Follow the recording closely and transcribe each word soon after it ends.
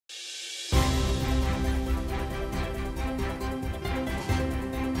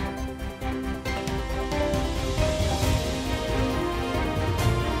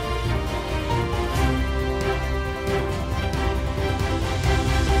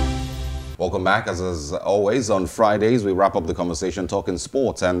Welcome back. As always, on Fridays, we wrap up the conversation talking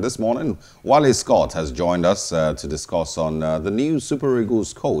sports. And this morning, Wale Scott has joined us to discuss on the new Super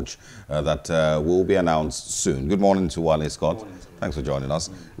Eagles coach that will be announced soon. Good morning to Wale Scott. Thanks for joining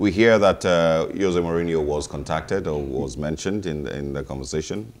us. We hear that Jose Mourinho was contacted or was mentioned in the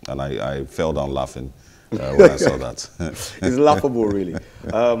conversation, and I fell down laughing when I saw that. It's laughable, really.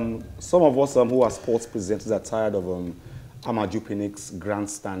 Some of us who are sports presenters are tired of Amadou Pinnick's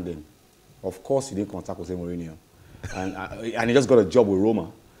grandstanding. Of course, he didn't contact Jose Mourinho. And he just got a job with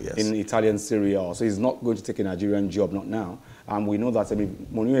Roma in Italian Serie A. So he's not going to take a Nigerian job, not now. And we know that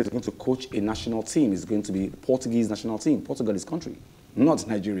Mourinho is going to coach a national team. It's going to be the Portuguese national team. Portugal is country, not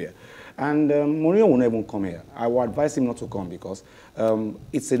Nigeria. And Mourinho will never come here. I would advise him not to come because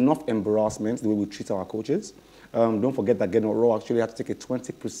it's enough embarrassment the way we treat our coaches. Don't forget that Gennaro Rowe actually had to take a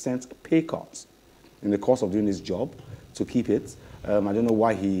 20% pay cut in the course of doing his job to keep it. I don't know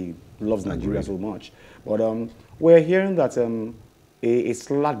why he loves Nigeria so much. But we're hearing that a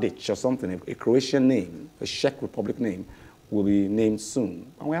Sladic or something, a Croatian name, a Czech Republic name, will be named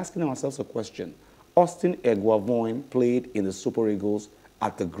soon. And we're asking ourselves a question. Austin Eguavoin played in the Super Eagles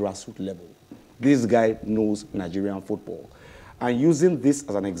at the grassroots level. This guy knows Nigerian football. And using this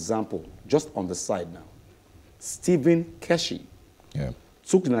as an example, just on the side now, Stephen Keshi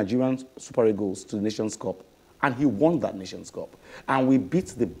took the Nigerian Super Eagles to the Nations Cup, and he won that Nations Cup. And we beat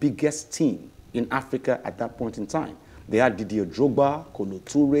the biggest team in Africa at that point in time. They had Didier Drogba, Kolo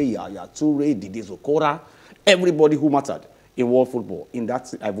Toure, Yaya Toure, Didier Zokora, everybody who mattered in world football in that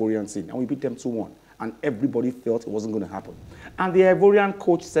Ivorian scene. And we beat them 2-1. And everybody felt it wasn't going to happen. And the Ivorian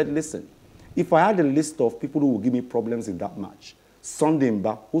coach said, listen, if I had a list of people who would give me problems in that match, Sunday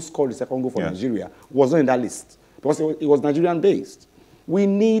Mba, who scored the second goal for Nigeria, was not in that list because it was Nigerian-based. We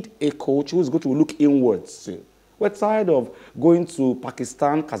need a coach who is going to look inwards. We're tired of going to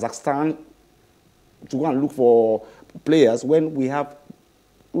Pakistan, Kazakhstan to go and look for players when we have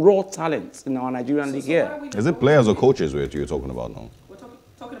raw talent in our Nigerian league here. Is it players or coaches you're talking about now? We're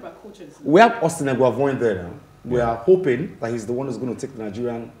talking about coaches. We have Austin Eguavoin there now. We are hoping that he's the one who's going to take the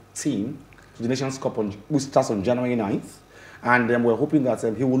Nigerian team to the Nations Cup, which starts on January 9th. And then we're hoping that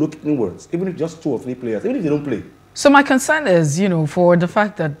he will look inwards, even if just 2 or 3 players, even if they don't play. So my concern is, for the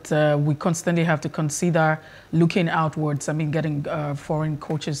fact that we constantly have to consider looking outwards, getting foreign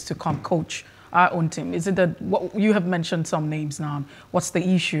coaches to come coach our own team. Is it that you have mentioned some names now? What's the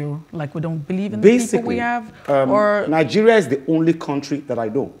issue? Like we don't believe in the people we have? Or Nigeria is the only country that I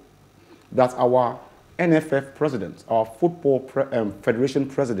know that our NFF president, our Football Federation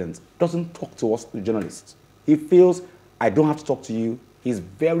president, doesn't talk to us, the journalists. He feels, I don't have to talk to you. He's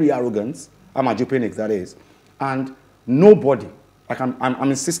very arrogant. Amadou Pinnick, that is. And nobody,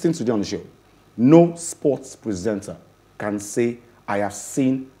 I'm insisting today on the show, no sports presenter can say, I have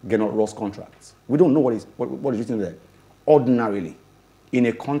seen Gennaro Rowe's contracts. We don't know what is written there. Ordinarily, in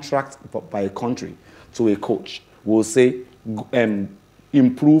a contract by a country to a coach, we'll say,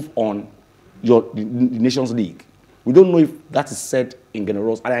 improve on the Nations League. We don't know if that is said in Gennaro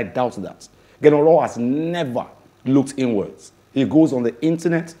Rowe's, and I doubt that. Gennaro Rowe has never looked inwards. He goes on the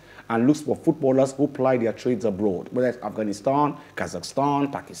internet and looks for footballers who ply their trades abroad, whether it's Afghanistan,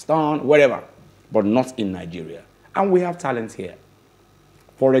 Kazakhstan, Pakistan, wherever, but not in Nigeria. And we have talent here.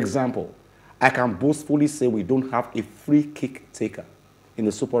 For example, I can boastfully say we don't have a free kick taker in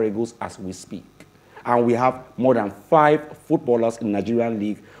the Super Eagles as we speak. And we have more than 5 footballers in the Nigerian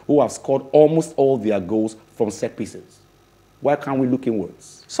league who have scored almost all their goals from set pieces. Why can't we look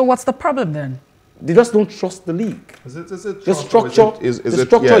inwards? So what's the problem then? They just don't trust the league. The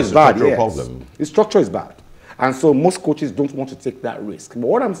structure is bad. Problem. The structure is bad. And so most coaches don't want to take that risk. But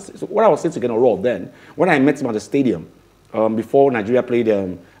what I was saying to Gennaro Rowe then, when I met him at the stadium, before Nigeria played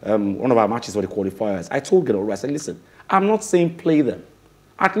one of our matches for the qualifiers, I told Gennaro Rowe, I said, listen, I'm not saying play them.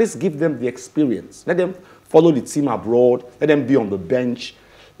 At least give them the experience. Let them follow the team abroad. Let them be on the bench.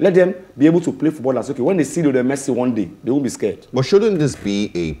 Let them be able to play football. That's okay. When they see Lionel Messi one day, they won't be scared. But shouldn't this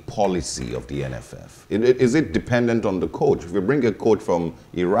be a policy of the NFF? Is it dependent on the coach? If we bring a coach from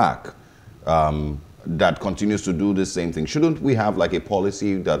Iraq that continues to do the same thing, shouldn't we have like a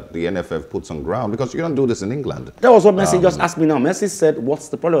policy that the NFF puts on ground? Because you don't do this in England. That was what Messi just asked me now. Messi said, what's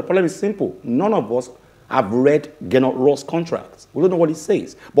the problem? The problem is simple. None of us have read Gennaro Rowe's contract. We don't know what he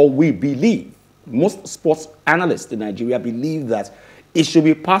says. But we believe, most sports analysts in Nigeria believe that it should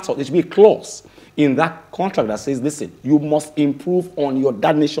be there should be a clause in that contract that says, listen, you must improve on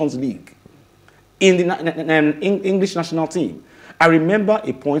that nation's league. In the English national team, I remember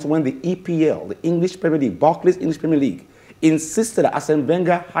a point when the EPL, the English Premier League, Barclays English Premier League, insisted that Arsene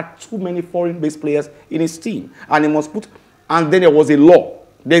Wenger had too many foreign-based players in his team. And he must put, and then there was a law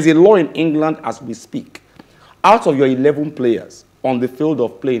There's a law in England as we speak. Out of your 11 players on the field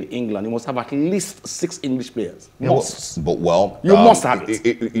of play in England, you must have at least 6 English players. Must. Yeah, well, you must have it.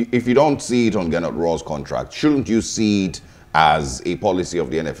 If you don't see it on Gennett Raw's contract, shouldn't you see it as a policy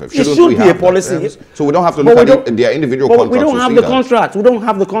of the NFF? It should be a policy. So we don't have to look at their individual contracts. We don't have the contract. We don't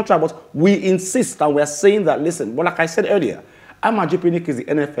have the contract, but we insist and we're saying that, listen, well, like I said earlier, Ahmad Jupinik is the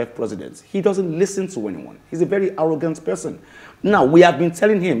NFF president. He doesn't listen to anyone. He's a very arrogant person. Now, we have been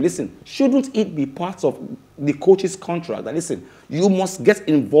telling him, listen, shouldn't it be part of the coach's contract that, listen, you must get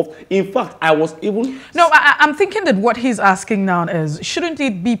involved? In fact, I was even... No, I'm thinking that what he's asking now is, shouldn't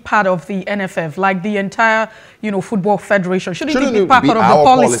it be part of the NFF, like the entire, football federation? Shouldn't it be part of the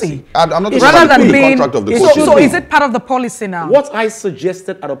policy? I'm not rather than being... contract of the coach. So is it part of the policy now? What I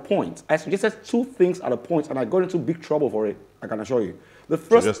suggested at a point, I suggested 2 things at a point, and I got into big trouble for it, I can assure you. The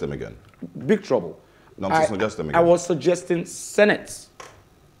first... Suggest them again. Big trouble. No, I'm suggest them again. I was suggesting Senate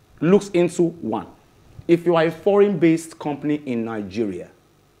looks into one. If you are a foreign-based company in Nigeria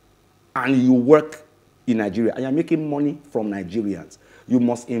and you work in Nigeria and you're making money from Nigerians, you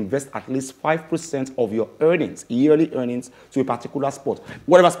must invest at least 5% of your earnings, yearly earnings, to a particular sport,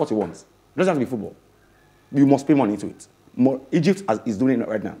 whatever sport you want. It doesn't have to be football. You must pay money into it. Egypt is doing it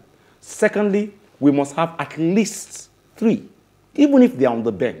right now. Secondly, we must have at least 3, even if they're on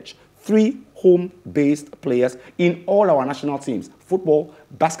the bench, 3 home-based players in all our national teams, football,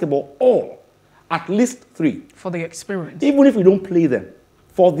 basketball, all. At least 3. For the experience. Even if we don't play them,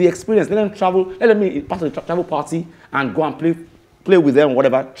 for the experience, let them travel, let them be part of the travel party and go and play with them,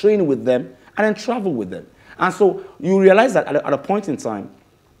 whatever, train with them, and then travel with them. And so you realize that at a point in time,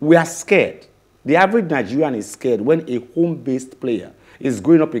 we are scared. The average Nigerian is scared when a home-based player is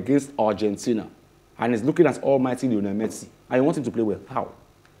going up against Argentina and is looking at almighty Lionel Messi, and you want him to play well. How?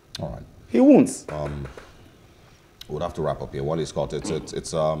 All right. He won't. We'll have to wrap up here. Wale Scott,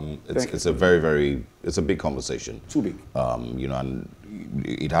 it's a very it's a big conversation. Too big. And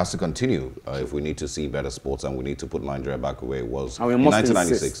it has to continue if we need to see better sports, and we need to put Nigeria back where it was in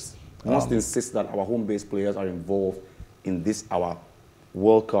 1996. We must insist that our home-based players are involved in this, our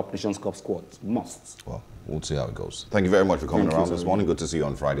World Cup, Nations Cup squad. Must. Well, we'll see how it goes. Thank you very much for coming around this morning. Good to see you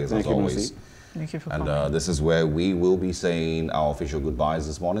on Fridays, as always. Thank you for coming. And this is where we will be saying our official goodbyes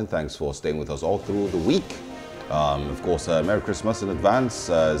this morning. Thanks for staying with us all through the week. Of course, Merry Christmas in advance.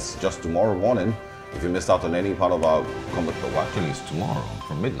 It's just tomorrow morning. If you missed out on any part of our well, actually it's tomorrow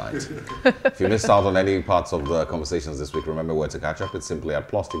from midnight. If you missed out on any parts of the conversations this week, remember where to catch up. It's simply at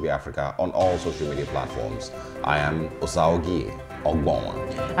Plus TV Africa on all social media platforms. I am Osaogie Ogbon.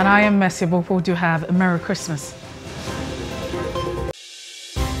 And I am Messi Bopo. Do have a Merry Christmas.